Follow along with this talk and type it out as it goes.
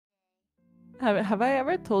Have I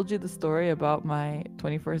ever told you the story about my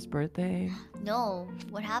 21st birthday? No,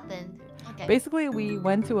 what happened? Okay. Basically, we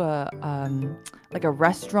went to a like a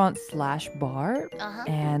restaurant slash bar, Uh-huh.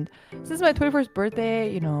 and since my 21st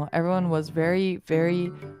birthday, everyone was very,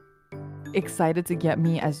 very excited to get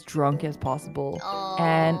me as drunk as possible.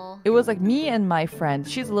 And Oh. it was like me and my friend.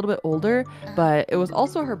 She's a little bit older, Uh-huh. but it was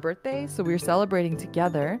also her birthday, so we were celebrating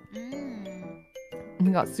together. Mm.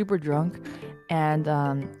 We got super drunk, and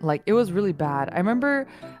like it was really bad. I remember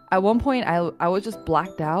at one point I was just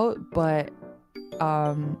blacked out, but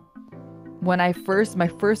um when my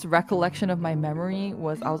first recollection of my memory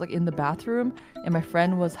was I was like in the bathroom and my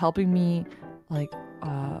friend was helping me like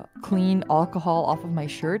clean alcohol off of my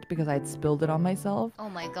shirt because I had spilled it on myself. Oh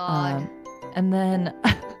my god. And then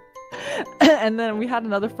and then we had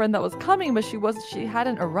another friend that was coming, but she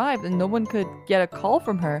hadn't arrived and no one could get a call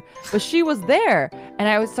from her, but she was there. And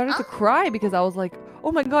I was starting to cry because I was like,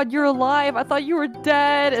 oh my god, you're alive, I thought you were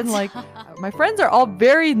dead. And like my friends are all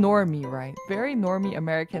very normie, right? Very normie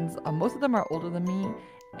Americans. Most of them are older than me.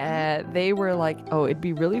 They were like, oh, it'd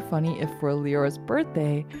be really funny if for Leora's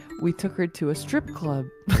birthday we took her to a strip club.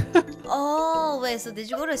 Oh, wait, so did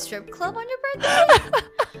you go to a strip club on your birthday?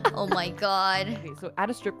 Oh my god. Okay, so at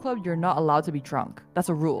a strip club, you're not allowed to be drunk. That's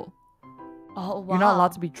a rule. Oh, wow. You're not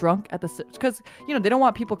allowed to be drunk at the because they don't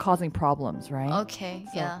want people causing problems, right? Okay,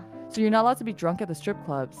 So, yeah. So you're not allowed to be drunk at the strip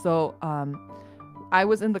club. So I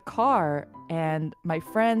was in the car and my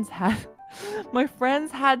friends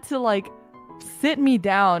had to like sit me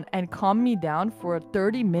down and calm me down for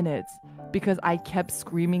 30 minutes because I kept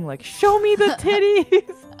screaming like, show me the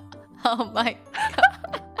titties. Oh my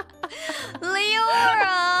god.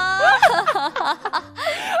 Liora!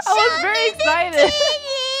 I was very excited.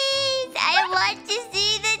 I want to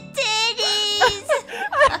see the titties!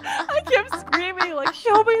 I kept screaming like,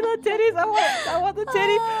 show me the titties. I want the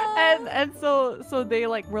titties. And so they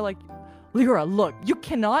like were like, Liora, look, you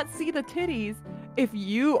cannot see the titties if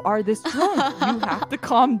you are this drunk. You have to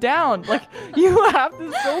calm down. Like, you have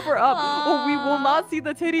to sober up. Or we will not see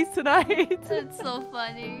the titties tonight. That's so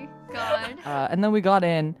funny. God. And then we got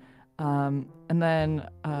in. And then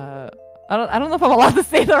I don't know if I'm allowed to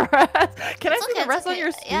say the rest. Can It's I say okay, the rest it's on your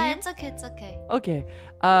okay. screen? Yeah, it's okay, it's okay. Okay.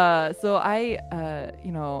 So I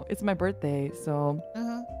it's my birthday, so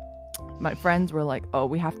my friends were like, oh,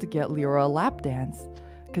 we have to get Liora a lap dance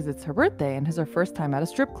because it's her birthday and it's her first time at a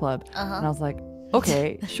strip club. And I was like,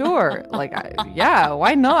 okay, sure. Like, yeah,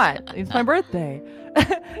 why not? It's my birthday.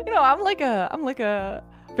 I'm like a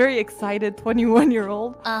very excited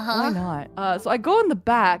 21-year-old. Why not? So I go in the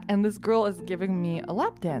back and this girl is giving me a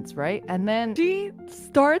lap dance, right? And then she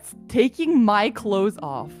starts taking my clothes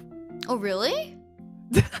off. Oh, really?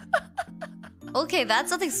 Okay,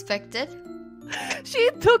 that's unexpected. She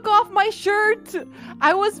took off my shirt.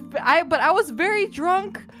 I was very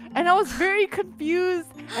drunk and I was very confused.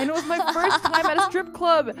 And it was my first time at a strip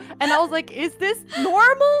club. And I was like, is this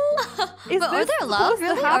normal? But are they allowed?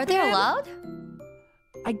 Really? Are they allowed?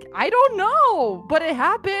 I don't know, but it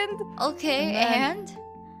happened. Okay, and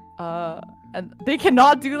they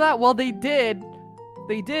cannot do that. Well, they did,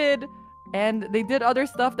 and they did other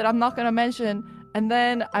stuff that I'm not gonna mention. And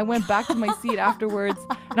then I went back to my seat afterwards,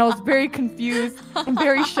 and I was very confused and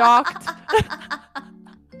very shocked.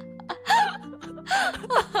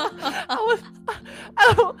 I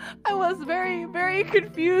was very, very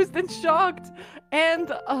confused and shocked,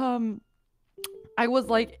 and I was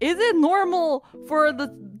like, is it normal for at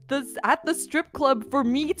the strip club for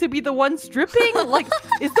me to be the one stripping? Like,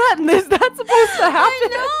 is that supposed to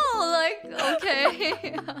happen? I know, like,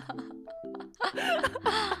 okay.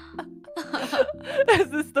 Is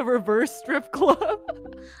this the reverse strip club?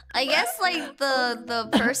 I guess like the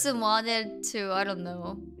person wanted to, I don't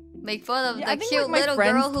know, make fun of the cute like, little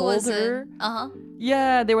girl who was in.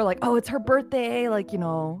 Yeah, they were like, oh, it's her birthday, like,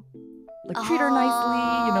 like treat her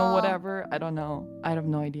nicely, whatever. I don't know. I have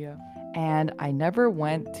no idea. And I never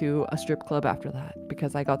went to a strip club after that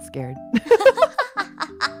because I got scared.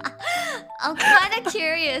 I'm kind of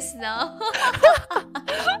curious now.